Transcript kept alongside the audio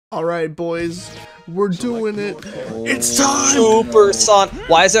Alright, boys, we're doing it. It's time! Supersonic.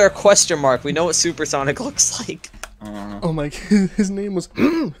 Why is there a question mark? We know what Supersonic looks like. Oh my god, his name was.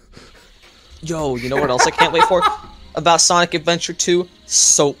 Yo, you know what else I can't wait for? About Sonic Adventure 2?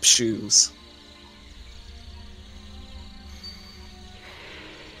 Soap shoes.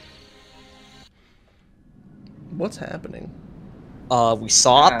 What's happening? We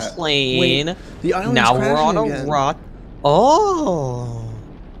saw a plane. Wait, the island's now we're on a again. rock. Oh.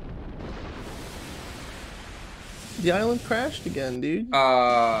 The island crashed again, dude.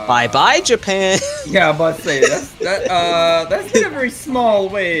 Bye bye, Japan. Yeah, I'm about to say that's been a very small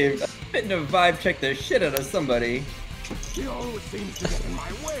wave. That's hitting a vibe check the shit out of somebody. He always seems to get in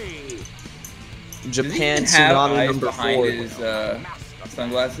my way. Japan Does he have tsunami eyes number behind 4. his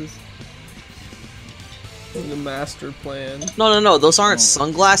sunglasses? The master plan. No. Those aren't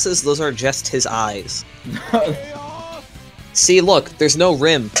sunglasses. Those are just his eyes. See, look. There's no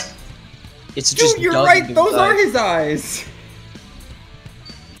rim. It's just. Dude, you're dug right. into Those his are eyes. his eyes.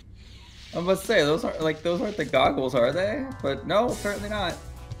 I'm about to say those aren't the goggles, are they? But no, certainly not.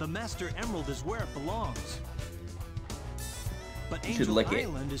 The Master Emerald is where it belongs. But You should Angel lick it.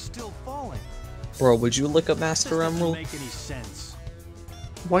 Island is still falling. Bro, would you look up This Master doesn't Emerald? make any sense.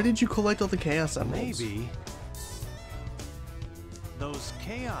 Why did you collect all the Chaos Emeralds? Maybe those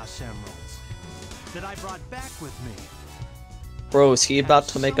Chaos Emeralds that I brought back with me. Bro, is he about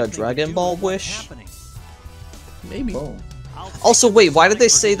have to make a something to Dragon do Ball with what's wish? happening. Maybe. Whoa. I'll take Also, wait, why did they for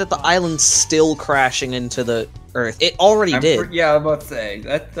say his that the body. island's still crashing into the Earth? It already did. Yeah, I'm about to say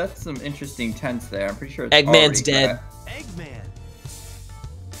that's some interesting tense there. I'm pretty sure it's Eggman's already dead. Eggman.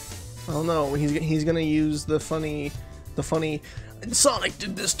 I don't know. He's gonna use the funny. Sonic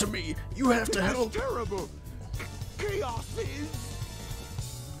did this to me. You have to help. Terrible. Chaos is.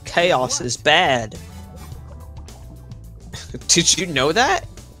 Chaos is bad. Did you know that?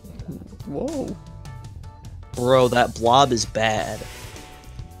 Whoa. Bro, that blob is bad.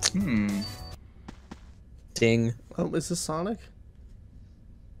 Ding. Oh, is this Sonic?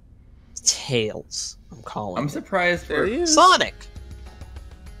 Tails. I'm calling I'm it. surprised There for he is. Sonic!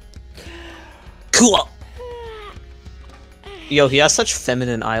 Cool! Yo, he has such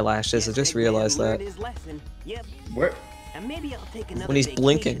feminine eyelashes, I just realized that. where. And maybe I'll take another When he's vacation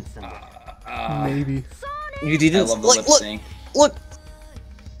blinking. somewhere. Maybe. You I didn't love the look, lip look, sync. look!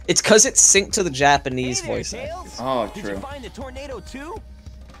 It's cause it's synced to the Japanese Hey there, voice Tails. actors. Oh, Did true. you find the tornado too?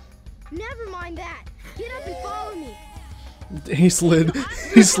 Never mind that. Get up and follow me. He slid.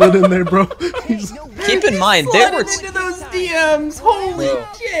 He slid in there, bro. He's. Keep in mind, there were Flooded into those DMs. Holy Bro.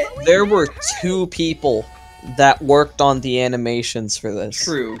 shit. there were 2 people that worked on the animations for this.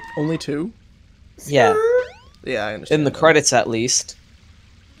 True. Only 2? Yeah, Yeah, I understand. in the that. credits at least.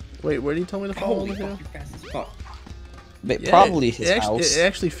 Wait, where do you tell me to follow Holy him fuck, again? you're fast as fuck. But Yeah, probably his it house. It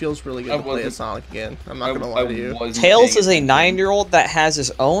actually feels really good I to play as wasn't- Sonic again. I'm not gonna lie to you. wasn't Tails paying is a attention. 9-year-old that has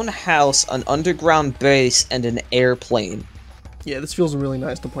his own house, an underground base, and an airplane. Yeah, this feels really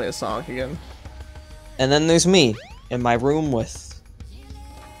nice to play as Sonic again. And then there's me, in my room with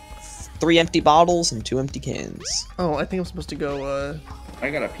 3 empty bottles and 2 empty cans. Oh, I think I'm supposed to go. I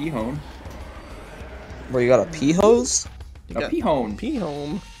got a pee hone. Where you got a pee hose? You A got pee hone. pee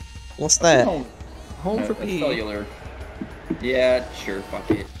home. What's that? Home. Home for That's pee. cellular. Yeah, sure, fuck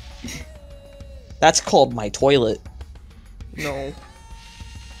it. That's called my toilet. No.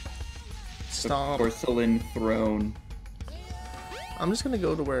 The Stop. porcelain throne. I'm just gonna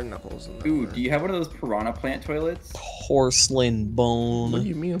go to where Knuckles and Ooh, do you have one of those piranha plant toilets? Porcelain What do bone.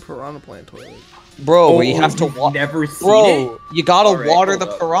 you mean piranha plant toilet? Bro, where you have to you've never seen Bro, it? you gotta Alright, water hold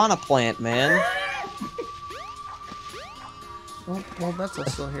the up. piranha plant, man. Well, that's all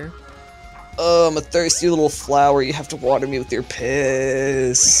still here. I'm a thirsty little flower. You have to water me with your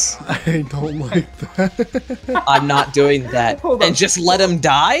piss. I don't like that. I'm not doing that. Hold And up. just let him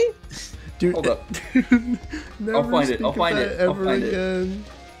die? Dude, Hold up. dude, never find it, speak I'll of find that it, I'll ever find it. again.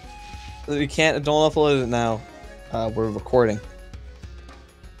 We can't. Don't upload it now. We're recording.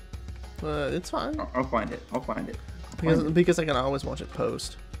 It's fine I'll find it. I'll find it. because I can always watch it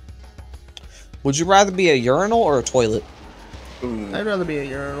post. Would you rather be a urinal or a toilet? Ooh. I'd rather be a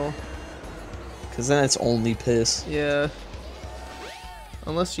urinal. Because then it's only piss. Yeah.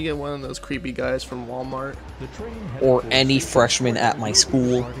 Unless you get one of those creepy guys from Walmart. The train Or any freshman at my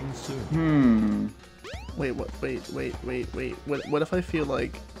school. Wait, what? Wait. What if I feel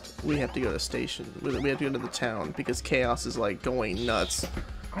like we have to go to station? We have to go to the town because Chaos is like going nuts.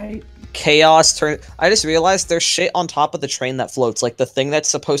 Chaos turn. I just realized there's shit on top of the train that floats, like the thing that's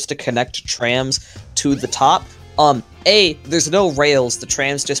supposed to connect trams to the top. There's no rails. The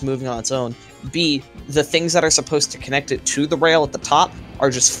tram's just moving on its own. B, the things that are supposed to connect it to the rail at the top are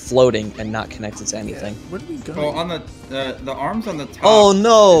just floating and not connected to anything. Where do we go? Well, on the arms on the top. Oh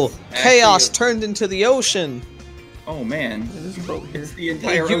no! it's Chaos actually turned into the ocean! Oh man, There's a boat here. it's the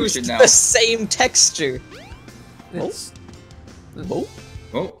They entire used ocean now. the same texture! It's... Oh,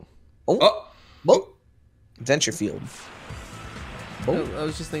 Oh, oh, oh, oh! Adventure field. I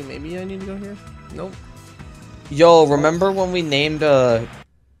was just thinking maybe I need to go here. Nope. Yo, remember when we named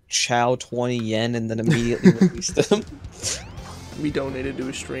Chow 20 yen and then immediately released him? We donated to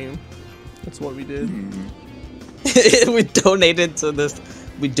a stream. That's what we did. We donated to this.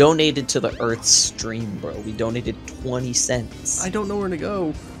 We donated to the Earth stream, bro. We donated 20 cents. I don't know where to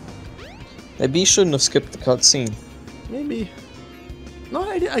go. Maybe you shouldn't have skipped the cutscene. Maybe. No,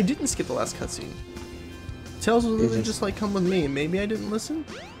 I didn't skip the last cutscene. Tails was literally just like, come with me. Maybe I didn't listen,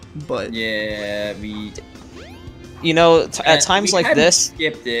 but... yeah, we... You know, at times we like hadn't this...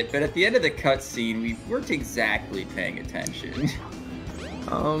 skipped it, but at the end of the cutscene, we weren't exactly paying attention.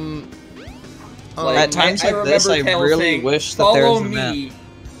 At times like this, I remember Tails really saying, wish that there was follow a map. me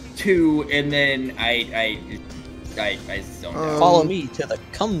to, and then I zoned out. Follow me to the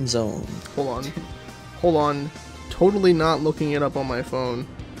cum zone. Hold on. Hold on. Totally not looking it up on my phone.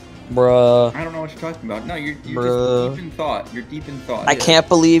 Bruh. I don't know what you're talking about. No, you're Bruh. just deep in thought. You're deep in thought. I can't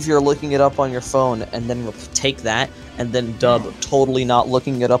believe you're looking it up on your phone and then take that and then dub totally not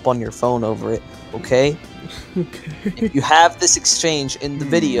looking it up on your phone over it, okay? Okay. If you have this exchange in the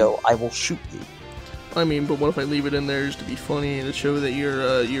video, I will shoot you. I mean, but what if I leave it in there just to be funny and to show that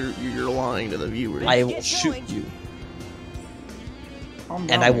you're lying to the viewers? I will shoot you. Calm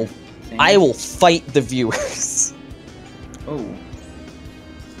And down, I will fight the viewers. Oh.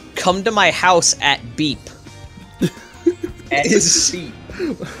 Come to my house at beep. At Is- feet.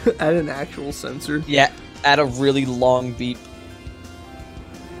 Add an actual sensor. Yeah, at a really long beep.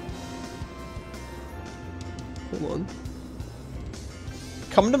 Hold on.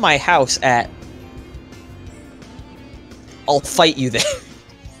 Come to my house at... I'll fight you there.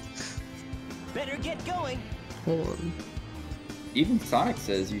 Better get going. Hold on. Even Sonic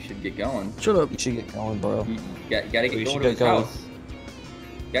says you should get going. Shut up. You should get going, bro. You gotta We get should going to get his going. house.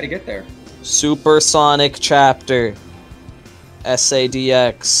 Gotta get there. Supersonic chapter.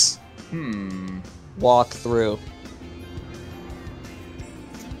 SADX. Walk through.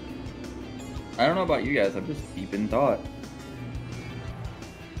 I don't know about you guys, I'm just deep in thought.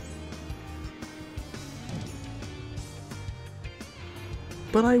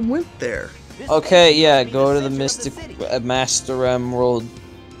 But I went there. Okay, yeah, go to the Mystic Master Emerald.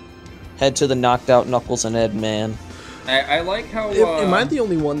 Head to the knocked out Knuckles and Ed man. I like how Am I the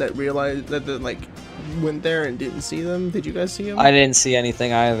only one that realized that like went there and didn't see them? Did you guys see them? I didn't see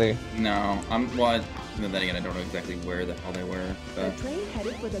anything either. No, well, then again, I don't know exactly where the hell they were. But... The train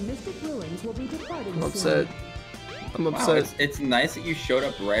headed for the Mystic Ruins will be departing I'm soon. upset. I'm Wow, upset. it's nice that you showed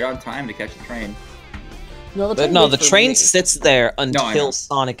up right on time to catch the train. No, But no, the waits for train me. sits there I until know.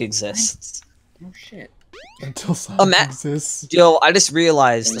 Sonic exists. Oh shit. Until Sonic exists. Yo, I just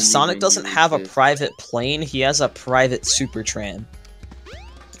realized Only Sonic when doesn't you have a exist. private plane, he has a private super tram.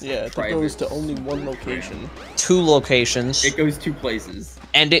 Yeah, it Private goes to only one location. 2 locations, It goes 2 places.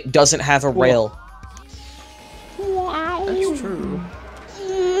 and it doesn't have a rail. That's true.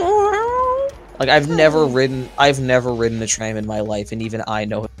 Like I've never ridden a tram in my life, and even I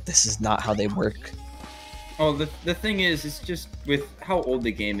know this is not how they work. Oh, the thing is, it's just with how old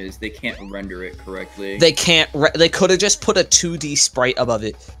the game is, they can't render it correctly. They can't. They could have just put a 2D sprite above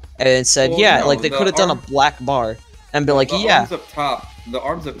it, and said, Well, yeah, no, like they the could have done a arm- black bar, and be like, the yeah.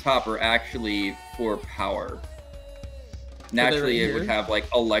 arms up top are actually for power. Naturally, it would here? have like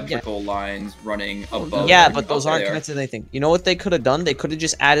electrical lines running above. Yeah, it. but those Oh, aren't they are. connected to anything. You know what they could have done? They could have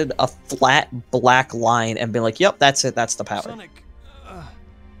just added a flat black line and been like, yep, that's it, that's the power. Sonic,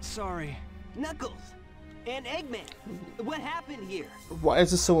 sorry. Knuckles and Eggman. What happened here? Why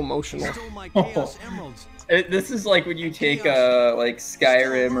is this so emotional? Stole my Chaos Emeralds. This is like when you take like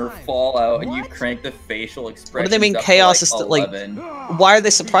Skyrim or Fallout and you crank the facial expression. What do they mean Chaos is still like? Why are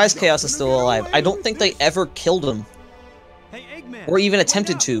they surprised Chaos is still alive? I don't think they ever killed him Hey, Eggman. or even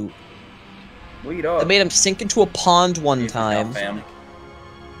attempted to. Wait up. They made him sink into a pond one time. Fam.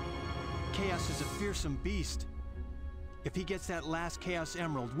 Chaos is a fearsome beast. If he gets that last Chaos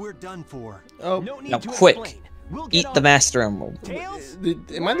Emerald, we're done for. Oh, No need Now to quick, explain. We'll get Eat on the it. Master Emerald. Tails?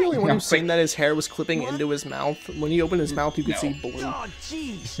 am I the only one who's seen that his hair was clipping into his mouth? When he opened his mouth, you could No. see blue. Oh,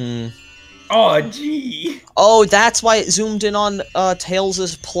 jeez. Oh, gee. Oh, that's why it zoomed in on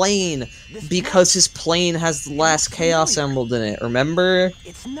Tails' plane. Because his plane has the last Chaos Emerald in it, remember?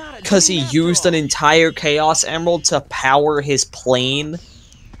 It's not a Because he dream after used an all. entire Chaos Emerald to power his plane.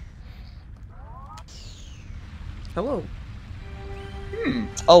 Hello.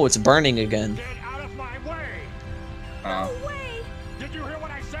 Oh, it's burning again. Get out of my way! Oh. No way! Did you hear what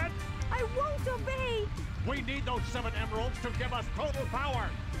I said? I won't obey! We need those 7 emeralds to give us total power.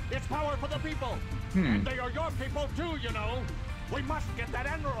 It's power for the people. Hmm. And they are your people too, you know. We must get that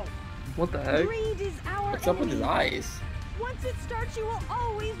emerald. What the heck? Greed is our What's up with his enemy. eyes? Once it starts, you will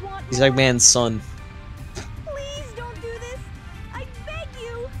always want He's more. Eggman's son. Please don't do this. I beg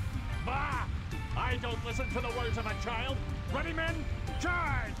you. Bah! I don't listen to the words of a child. Ready, men?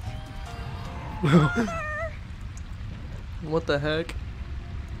 Charge! What the heck?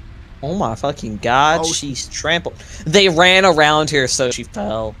 Oh my fucking god, Oh, she's trampled. They ran around here, so she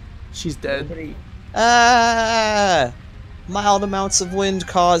fell. She's dead. Nobody... Ah! Mild amounts of wind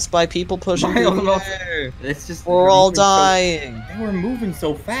caused by people pushing Mild through the amounts- air. It's just We're they're all moving so- dying. They were moving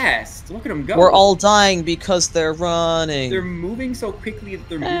so fast. Look at them go. We're all dying because they're running. They're moving so quickly that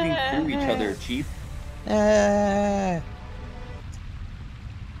they're moving through each other, Chief. Ah.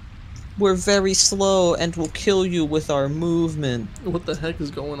 We're very slow and will kill you with our movement. What the heck is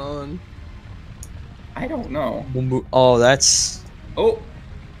going on? I don't know. Oh, that's... Oh.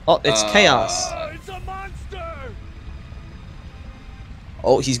 Oh, it's chaos. It's a monster!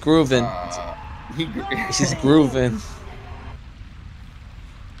 Oh, he's grooving. He's grooving.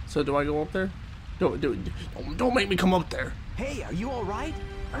 So do I go up there? Don't make me come up there. Hey, are you all right?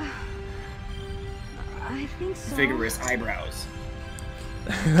 I think so. Vigorous eyebrows.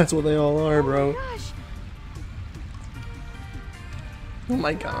 That's what they all are, Oh bro. my gosh. Oh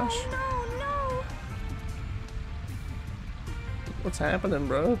my gosh. Oh no, What's happening,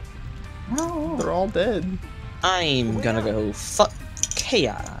 bro? They're all dead. I'm gonna go fuck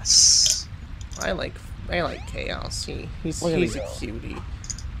chaos. I like chaos. He's Look at a me go. cutie.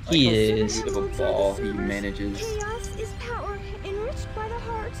 He How is. big of a ball he manages. Chaos is power enriched by the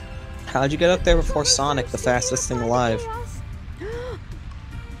heart. How'd you get up there before Sonic, the fastest thing alive?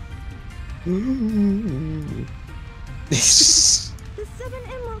 The 7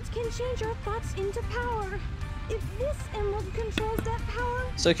 emeralds can change our thoughts into power. If this emerald controls that power...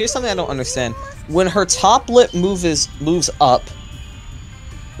 So here's something I don't understand. When her top lip moves up,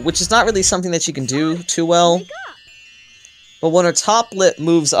 which is not really something that she can do too well, Wake up! but when her top lip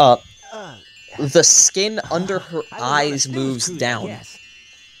moves up, the skin under her I don't know how to eyes snooze moves who's down. yes.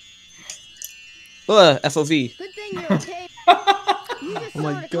 FOV. Good thing you're okay. You just Oh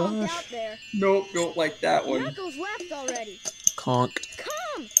my sort of conked gosh. out there. Nope, don't like that one. Knuckles left already. Conked.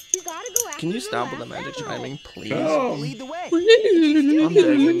 Come! We gotta go after Can you the stop with the last magic emerald. chiming, please? Lead the way.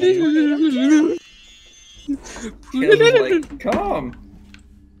 I'm begging you. Tails is like, come.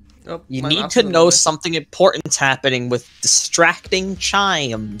 Oh, You my need mouse to is in know the way. something important's happening with distracting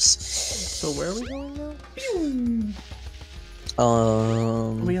chimes. So where are we going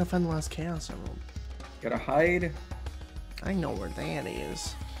now? We gotta find the last Chaos Emerald. Gotta hide. I know where that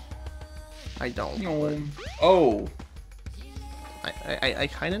is. I don't. Oh, I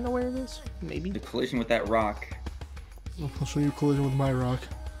kind of know where it is. Maybe. the collision with that rock. I'll show you a collision with my rock.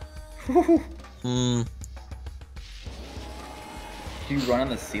 Hmm. Do you run on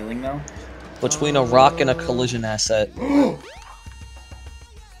the ceiling though? Between a rock and a collision asset. I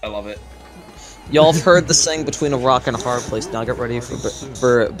love it. Y'all have heard the saying between a rock and a hard place. Now get ready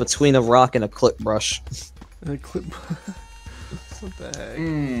for between a rock and a clip brush. A clip. What the heck?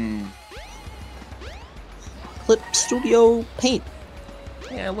 Hmm. Clip Studio Paint.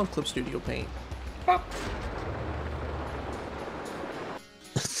 Yeah, I love Clip Studio Paint.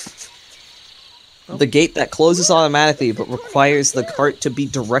 The gate that closes automatically but requires the cart to be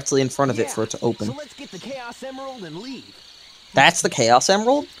directly in front of it for it to open. So let's get the Chaos Emerald and leave. That's the Chaos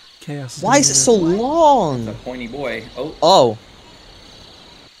Emerald? Chaos. Why is it so long? The pointy boy. Oh. Oh.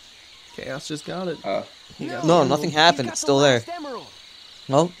 Chaos just got it. He got No, the nothing emerald. happened. It's still there.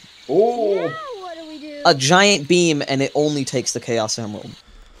 Well, Oh. Now what do we do? a giant beam and it only takes the Chaos Emerald.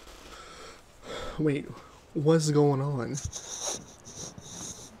 Wait, what's going on?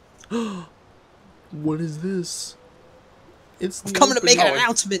 What is this? It's I'm coming to make an Oh, it's-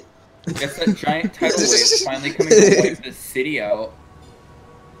 announcement. Guess that giant tidal wave is finally coming to wipe the city out.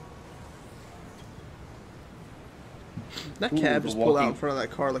 That Ooh, cab the just pulled out in walking- front of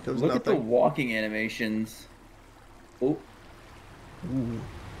that car like it was Look at the nothing. walking animations. Oh. Ooh.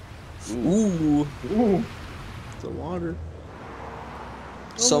 Ooh. The water.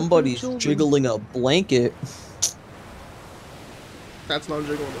 Somebody's children. jiggling a blanket. That's not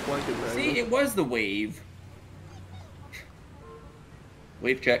jiggling the blanket, man. See, it was the wave.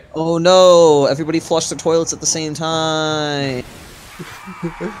 Wave check. Oh no! Everybody flushed their toilets at the same time.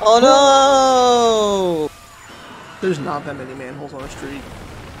 Oh no! There's not that many manholes on the street.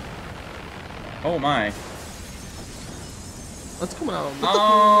 Oh my. What's coming out?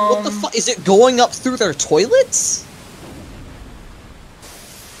 What the fuck? Is it going up through their toilets?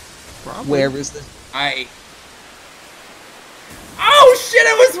 Probably. Where is this? Oh shit!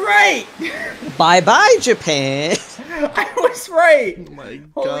 I was right. Bye bye, Japan. I was right. Oh my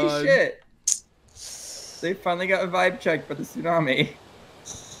god. Holy shit! They finally got a vibe check for the tsunami.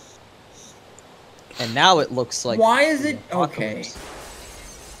 And now it looks like. Why is it okay?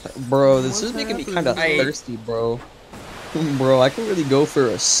 Bro, this is making me kind of thirsty, bro. Bro, I can really go for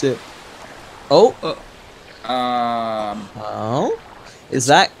a sip. Oh. Oh. Is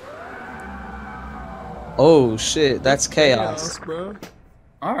that? Oh shit, that's chaos. bro.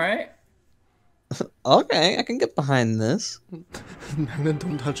 All right. Okay, I can get behind this. Magna,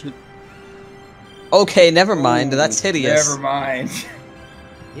 don't touch it. Okay, never mind. That's hideous. Never mind.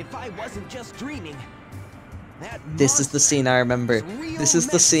 If I wasn't just dreaming, that This is the scene I remember. real This is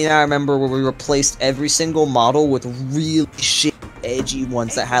the mess. scene I remember where we replaced every single model with really shit edgy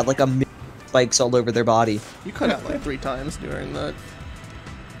ones that had like a million spikes all over their body. You cut out like 3 times during that.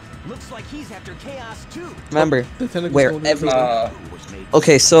 Looks like he's after chaos too. Remember, The tentacles where don't do every... anything.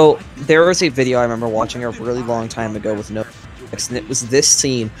 Okay, so there was a video I remember watching a really long time ago with no effects, and it was this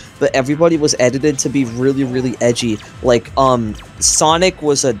scene, but everybody was edited to be really, really edgy. Like, Sonic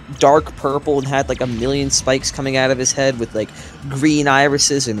was a dark purple and had like a million spikes coming out of his head with like green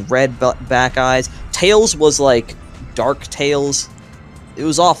irises and red back eyes. Tails was like dark Tails. It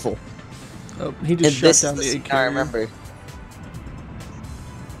was awful. Oh, he And just shut this down is the the scene egg I carrier. remember.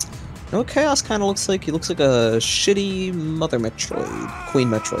 No, Chaos kind of looks like he looks like a shitty Mother Metroid, Queen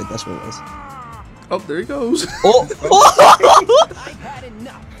Metroid. That's what it was. Oh, there he goes. Oh, I've had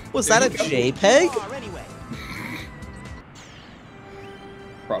enough. was that a JPEG? Oh, anyway.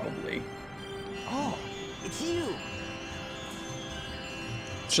 Probably. Oh, it's you.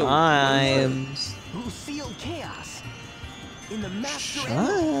 Chimes. Who sealed chaos in the master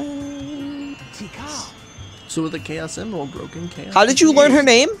Chimes. Tikal. So with the Chaos Emerald broken, Chaos... How did you learn her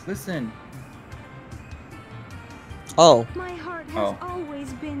name? Listen. My Oh, heart has Oh.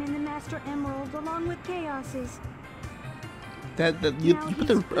 always been in the Master Emerald along with Chaos's. You Now put he's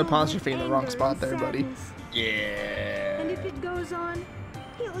the filled apostrophe in with the wrong anger spot and there, buddy. sadness. Yeah. And if it goes on,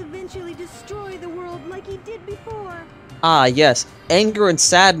 he'll eventually destroy the world like he did before. ah, yes. Anger and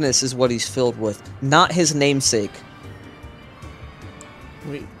sadness is what he's filled with, not his namesake.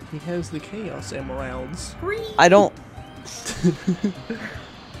 Wait, he has the Chaos Emeralds. I don't.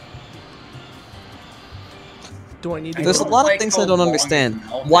 Do I need to There's a go? lot of like things how I don't long understand. his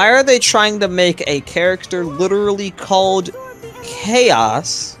mouth Why are they trying to make a character literally called Absorb the emerald.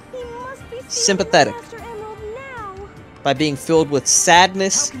 Chaos He must be feeling sympathetic the Master Emerald now. by being filled with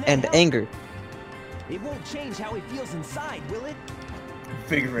sadness and anger? It won't change how he feels inside, will it?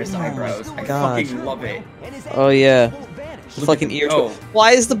 Vigorous eyebrows. I God. fucking love it. And his Oh, anger yeah. won't vanish. The fucking ear. Oh.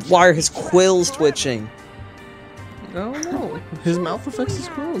 Why is his quills twitching? I don't know. His mouth affects his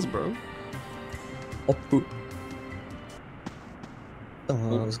quills, bro.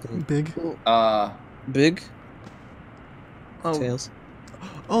 Oh, I was gonna... Big. Big Oh, tails.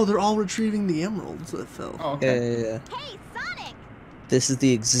 oh, they're all retrieving the emeralds that fell. Oh, Yeah, okay. yeah, yeah. Hey, Sonic! This is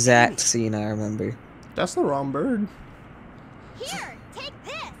the exact scene I remember. That's the wrong bird. Here, take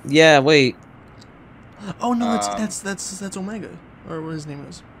this! Yeah, wait. Oh no, Um, that's Omega, or what his name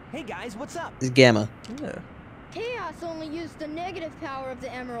is. Hey guys, what's up? It's Gamma. Yeah. Chaos only used the negative power of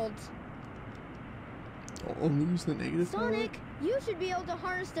the emeralds. Only use the negative. Sonic, you should be able to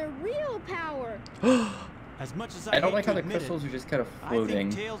harness their real power. As much as I don't hate like to how the admit it, crystals are just kind of I floating.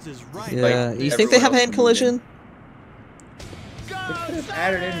 think Tails is right. Yeah, Like, you think they have everyone hand else collision? They could have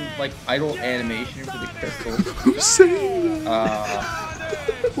added in like idle animation for the crystals. Who's saying that?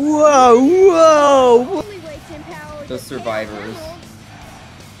 Whoa, whoa! Only way to empower The Chaos survivors. Emeralds.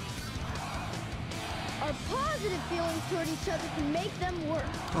 Our positive feelings toward each other can make them work.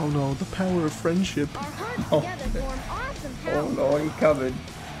 Oh no, the power of friendship. Our hearts Oh. together form awesome power. Oh no, he coming.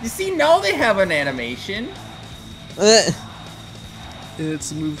 You see, now they have an animation.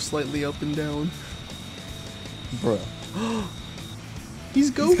 It's moved slightly up and down. Bro. He's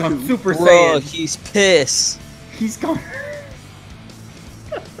He's gone Goku. Super Bro, Saiyan. he's pissed. He's gone.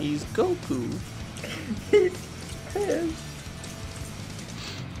 He's Goku.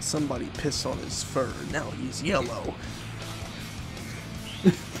 Somebody pissed on his fur. Now he's yellow.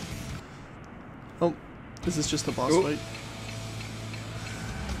 Oh, this is just a boss Oh. fight.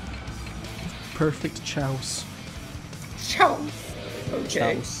 Perfect chouse. Chow. Okay.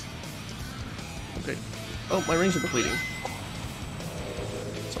 Chows. Okay. Oh, my rings are depleting.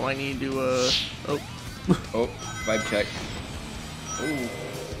 So I need to, oh. Oh, vibe check. Ooh.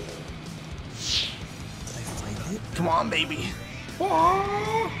 Come on, baby.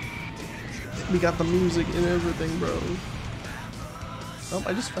 We got the music and everything, bro. Oh,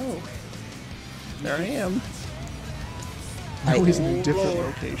 I just fell. There I am. Now he's in a different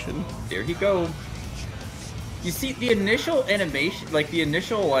location. There he go. You see, the initial animation, like the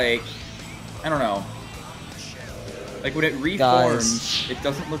initial, like, I don't know. Like when it reforms, it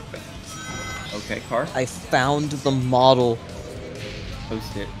doesn't look bad. Okay, car. I found the model.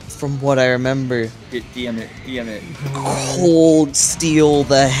 Post it. From what I remember. DM it. DM it. Cold Steel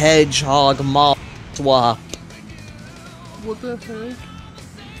the Hedgehog model swap. What the heck?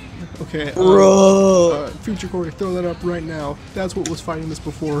 Okay, Bro. Future Corey, throw that up right now. That's what was fighting this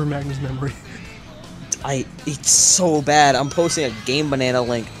before Magna's memory. It's so bad. I'm posting a Game Banana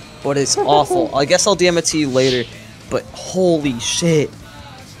link, but it's awful. I guess I'll DM it to you later, but holy shit.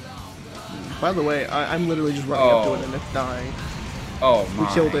 By the way, I'm literally just running up to it and it's dying. Oh my.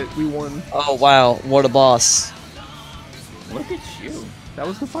 We killed it. We won. Oh wow, what a boss. Look at you. That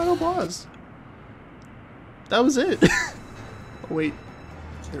was the final boss. That was it. Oh, wait.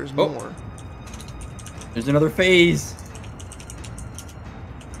 There's more. There's another phase.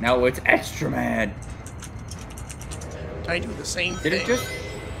 Now it's extra mad. I do the same Did thing. it just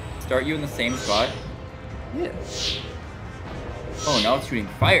start you in the same spot? Yeah. Oh, now it's shooting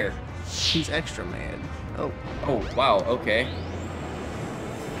fire. He's extra mad. Oh. Oh, wow, okay.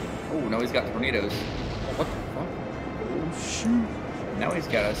 Oh, now he's got tornadoes. What the fuck? Oh, shoot. Now he's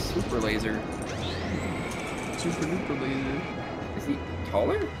got a super laser. Super duper laser. Is he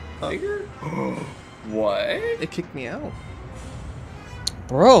taller? Bigger? What? It kicked me out.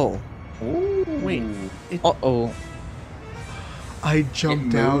 Bro. Ooh. Wait. Uh-oh. I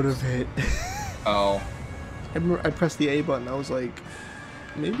jumped out of it. Oh. I remember I pressed the A button. I was like,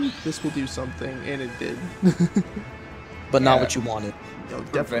 maybe this will do something, and it did. But not what you wanted. No,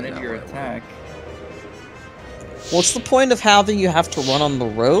 Prevented your attack. What's the point of having you have to run on the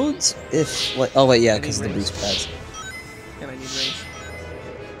roads? If, like, oh wait, yeah, because of the rings. boost pads. And I need rings.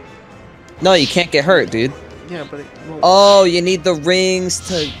 No, you can't get hurt, dude. Yeah, but it won't. Oh, you need the rings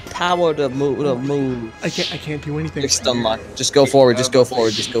to power to move. I can't do anything. You're stun locked. Just go forward. Just go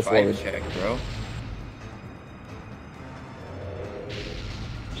forward. Just go forward. Check, bro.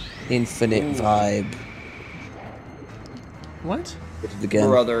 Infinite vibe. What? Did it again.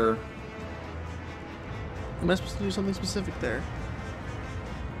 Brother. Am I supposed to do something specific there?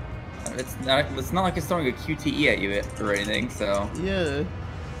 It's not like it's throwing a QTE at you or anything, so. Yeah.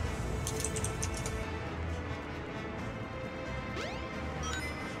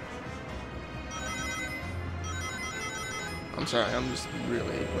 I'm sorry, I'm just really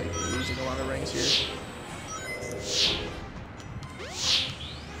like losing a lot of rings here.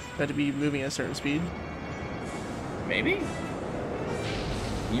 Had to be moving at a certain speed. Maybe?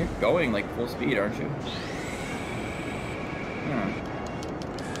 You're going like full speed, aren't you?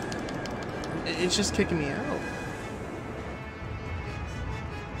 It's just kicking me out.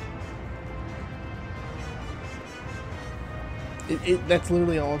 That's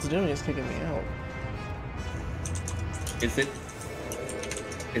literally all it's doing is kicking me out.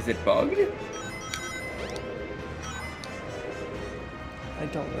 Is it bugged? I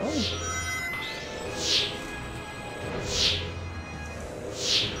don't know.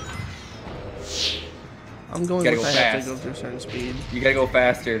 I'm going with I have to go through a certain speed. You gotta go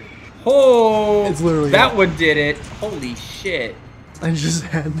faster. Oh! It's literally that one did it. Holy shit. I just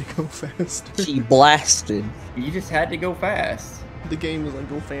had to go faster. He blasted. You just had to go fast. The game was like,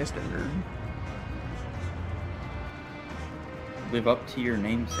 go faster, nerd. Live up to your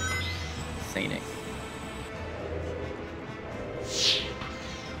namesake, Saint it.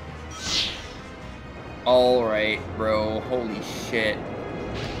 Alright, bro. Holy shit.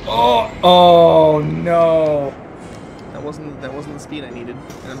 Oh no. That wasn't the speed I needed.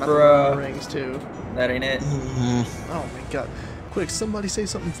 And I'm about to run out of rings too. That ain't it. Oh my god. Quick, somebody say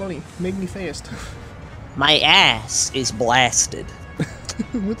something funny. Make me fast. My ass is blasted.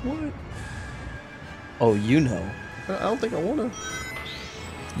 With what? Oh, you know. I don't think I wanna.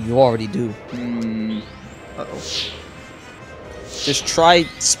 You already do. Uh-oh. Just try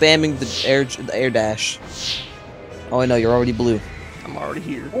spamming the air dash. Oh, I know, you're already blue. I'm already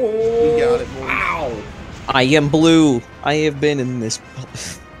here. We got it, boys. Ow! I am blue. I have been in this.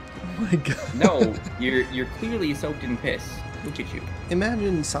 Oh my god. No, you're clearly soaked in piss. Look at you.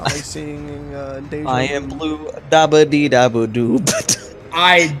 Imagine Sonic singing Deja I am blue. Dabba dee dabba doo.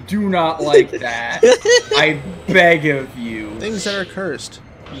 I do not like that. I beg of you. Things that are cursed.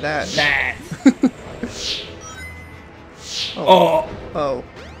 That. Oh.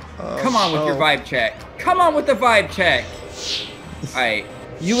 Come on with your vibe check. Come on with the vibe check. Alright.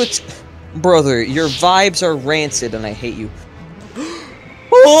 Brother, your vibes are rancid and I hate you.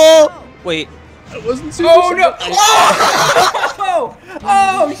 Oh! Wait. It wasn't super. Oh no! Oh!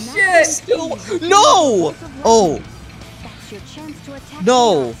 Oh shit! Still no! Oh That's your chance to attack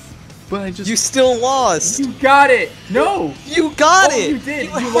no! chaos. But I just. You still lost. You got it! No! You got Oh, it. you did!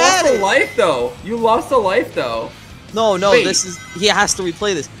 You had lost a it. life though! You lost a life though! No, Wait. this is. He has to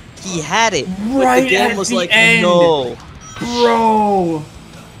replay this. He had it. But Right the game at was the like, end. no. Bro!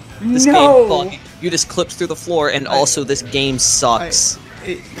 This No! game fucking. You just clipped through the floor, and also this game sucks.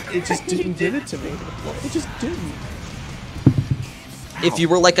 It just didn't give it to me. It just didn't. If you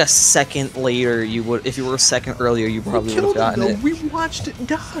were like a second later, you would. If you were a second earlier, you probably would have gotten it. We watched it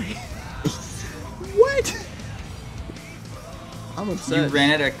die. What? I'm upset. You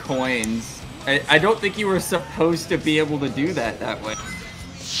ran out of coins. I don't think you were supposed to be able to do that way.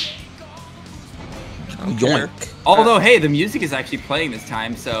 Yoink. Although, hey, the music is actually playing this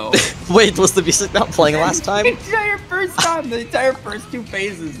time, so... Wait, was the music not playing last time? the entire first time, the entire first 2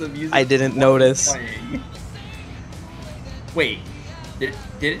 phases, the music I didn't notice. playing. Wait, did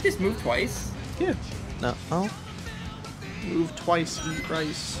it just move twice? Yeah. No. Oh. Move twice, eat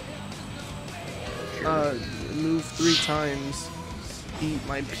rice. Move 3 times. Eat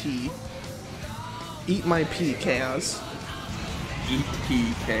my pee. Eat my pee, chaos. Eat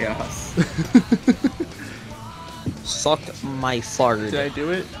pee chaos. Suck my fart. Did I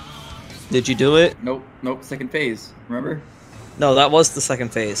do it? Did you do it? Nope, second phase, remember? No, that was the second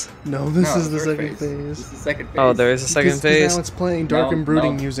phase. No, this No, is the third second This phase. is the second phase. Oh, there is a second 'Cause phase? now it's playing dark No, and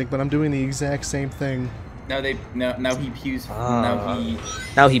brooding no. music, but I'm doing the exact same thing. Now he pews,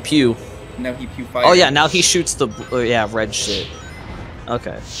 Now he pew. now he pew fire. Oh yeah, now he shoots the red shit.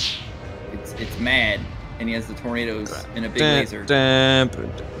 Okay. It's mad, and he has the tornadoes and a big Dun, laser. dun,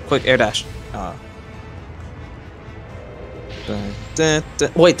 quick air dash. Dun, dun,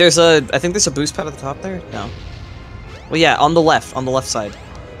 dun. Wait, I think there's a boost pad at the top there? No. Well, yeah, on the left side.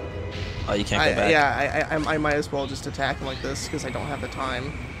 Oh, you can't go back. Yeah, I might as well just attack him like this because I don't have the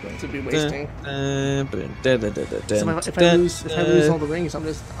time to be wasting. So if I lose all the rings, I'm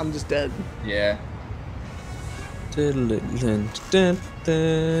just dead. Yeah.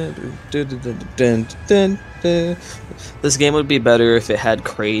 This game would be better if it had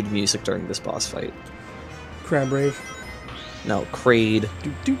Kraid music during this boss fight. Crab Rave. No, Kraid.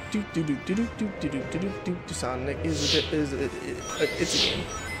 Sonic it's a game.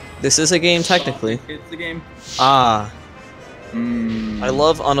 This is a game technically. It's a game. I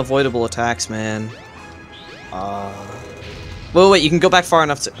love unavoidable attacks, man. Wait, you can go back far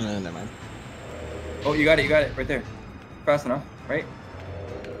enough to. No, never mind. Oh, you got it, right there. Fast enough, right?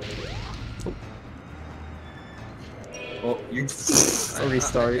 Oh, you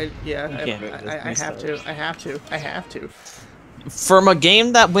Restart. I have to. From a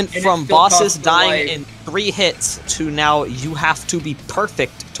game that went And from it still bosses costs the dying life. in 3 hits to now you have to be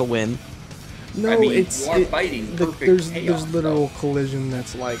perfect to win. No, I mean, it's you are fighting perfect there's chaos, literal collision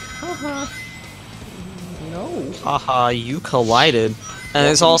that's like, haha. No. Haha, you collided. And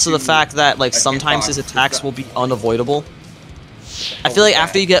there's also the fact that like sometimes his attacks will be unavoidable. I feel like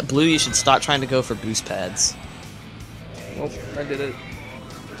after you get blue, you should stop trying to go for boost pads. Oh, I did it.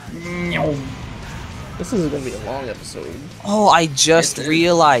 This is gonna be a long episode. Oh, I just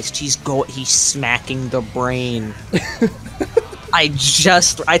realized he's smacking the brain. I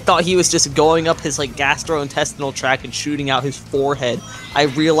thought he was just going up his like gastrointestinal tract and shooting out his forehead. I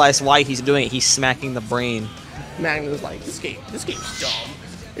realized why he's doing it. He's smacking the brain. Magna's like, this game's dumb.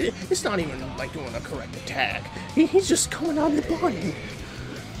 It's not even like doing a correct attack. He's just going on the button.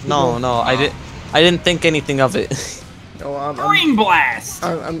 No, I didn't think anything of it. No, Brain blast.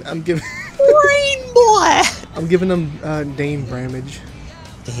 I'm giving Brain blast. I'm giving him Dane Bramage.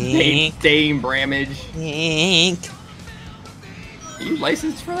 Dame Bramage. Hank. Are you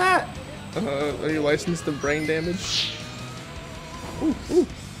licensed for that? Are you licensed to brain damage? Ooh.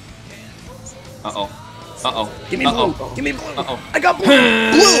 Uh oh. Give me blue. Give me blue. Uh-oh. I got blue.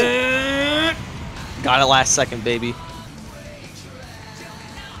 Got it last second, baby.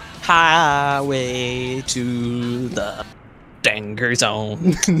 Highway to the danger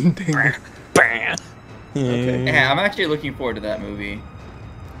zone. Okay. Yeah, I'm actually looking forward to that movie.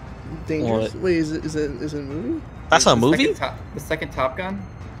 Dangerous. What? Wait, is it a movie? That's a movie? The second Top Gun?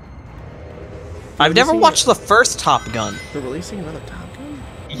 I've never watched the first Top Gun. They're releasing another Top Gun?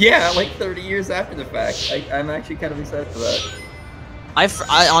 Yeah, like 30 years after the fact. I'm actually kind of excited for that.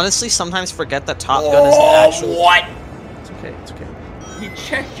 I honestly sometimes forget that Top Gun is the actual. What? It's okay. You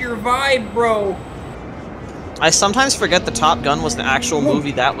checked your vibe, bro. I sometimes forget the Top Gun was the actual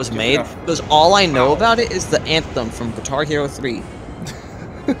movie that was made because all I know about it is the anthem from Guitar Hero 3.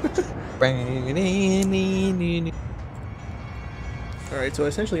 Alright, so I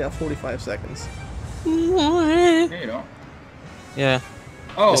essentially got 45 seconds. Yeah, you don't. Yeah.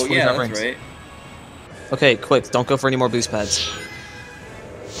 Oh, Just 45 yeah, that's rings. right. Okay, quick, don't go for any more boost pads.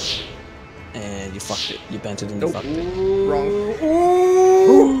 And you fucked it. You bent it and you fucked it. Wrong.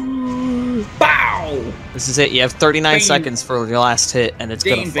 Bow! This is it. You have 39 Bane. seconds for your last hit, and it's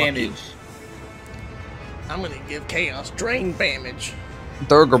gonna Dane fuck damage. you. I'm gonna give Chaos drain damage.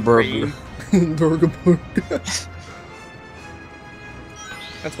 Durgaburger.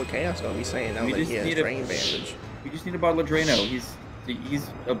 That's what Chaos gonna be saying now We that just he has need a- drain damage. We just need a bottle of Drano. He's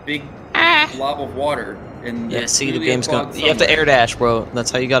a big blob of water. And Yeah, there's see, the clearly a game's clog going. You have to somewhere. air dash, bro.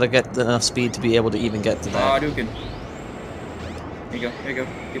 That's how you gotta get enough speed to be able to even get to Ah, that. Dukin. There you go. There you go.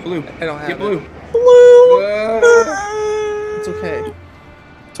 Get blue. I don't have Get blue. It's okay.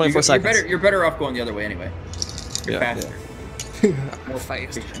 24 seconds. You're better off going the other way anyway. You're Yeah, faster. More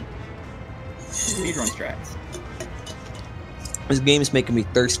fast. Efficient. Speedrun strats. This game is making me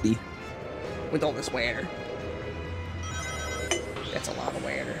thirsty. With all this water. That's a lot of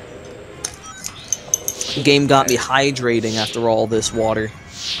water. The game got me hydrating after all this water.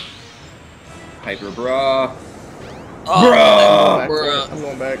 Hyper bra. Oh, I'm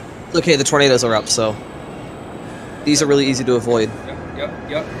going back. okay, the tornadoes are up, so these are really easy to avoid. Yup.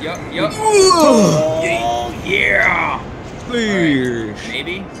 Oh, yeah! Right.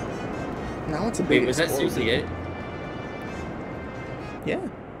 Maybe? Now it's a big Wait, was that explosion. seriously it? Yeah.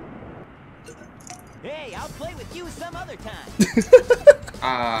 Hey, I'll play with you some other time.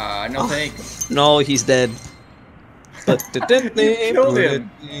 No thanks. No, he's dead. You killed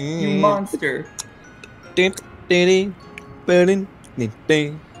him, you monster.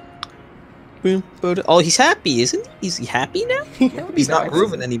 Oh, he's happy, isn't he? Is he happy now? He's not bouncing.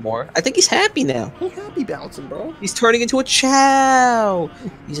 grooving anymore. I think he's happy now. He happy bouncing, bro. He's turning into a chow.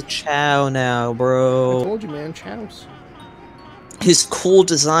 He's a chow now, I bro. told you, man. Chows. His cool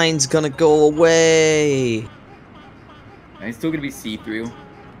design's gonna go away. He's still gonna be see-through.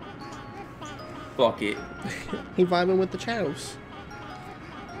 Fuck it. He vibing with the chows.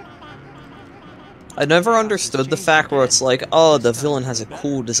 I never understood the fact where it's like, oh, the villain has a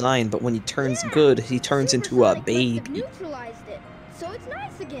cool design, but when he turns good, he turns into a baby. Neutralized it, so it's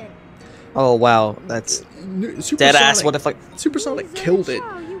nice again. Oh wow, that's dead ass. What if like Supersonic killed it?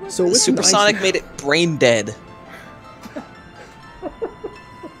 So it's Supersonic nice. made it brain dead?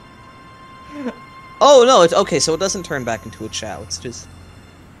 Oh no, it's okay. So it doesn't turn back into a chow. It's just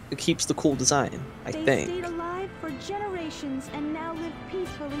it keeps the cool design. I They think. stayed alive for generations and now live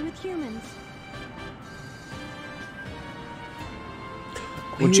peacefully with humans.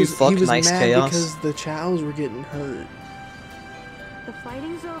 Would you fuck he was Nice mad Chaos? because the chows were getting hurt. The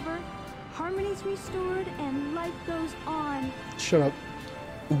fighting's over, harmony's restored, and life goes on. Shut up.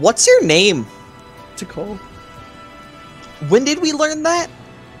 What's your name? What's it called? When did we learn that?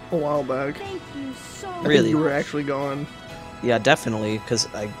 A while back. Thank you so I think Really? you were actually gone. Yeah, definitely, because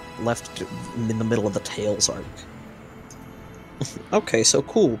I left in the middle of the Tails arc. Okay, so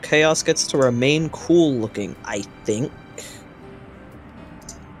cool. Chaos gets to remain cool looking, I think.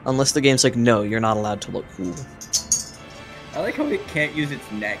 Unless the game's like, no, you're not allowed to look cool. I like how it can't use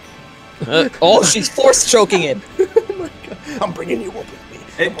its neck. Oh, she's force choking it! Oh my god. I'm bringing you up with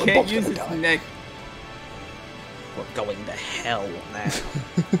me. It We're can't both use gonna its die. neck. We're going to hell now.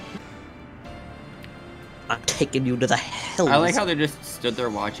 I'm taking you to the hell. I like how they just stood there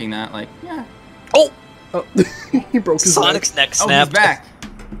watching that, like, yeah. Oh! Oh, he broke his Sonic's neck Oh, snapped. he's back.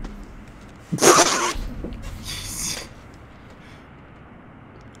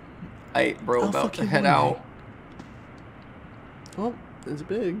 Alright, bro, How about to fucking head annoying. out. Oh, it's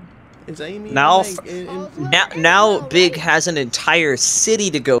big. It's Amy. Now, and now Big has an entire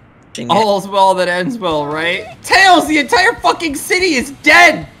city to go. All's well that ends well, right? Tails, the entire fucking city is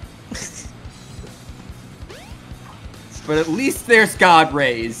dead! But at least there's God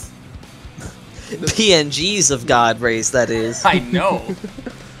Rays. PNGs of God Rays, that is. I know.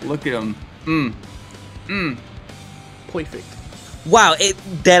 Look at him. Perfect. Wow, it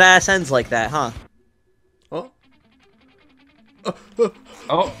dead ass ends like that, huh? Oh.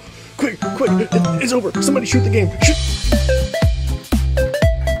 Oh. Quick, quick, it's over. Somebody shoot the game. Shoot.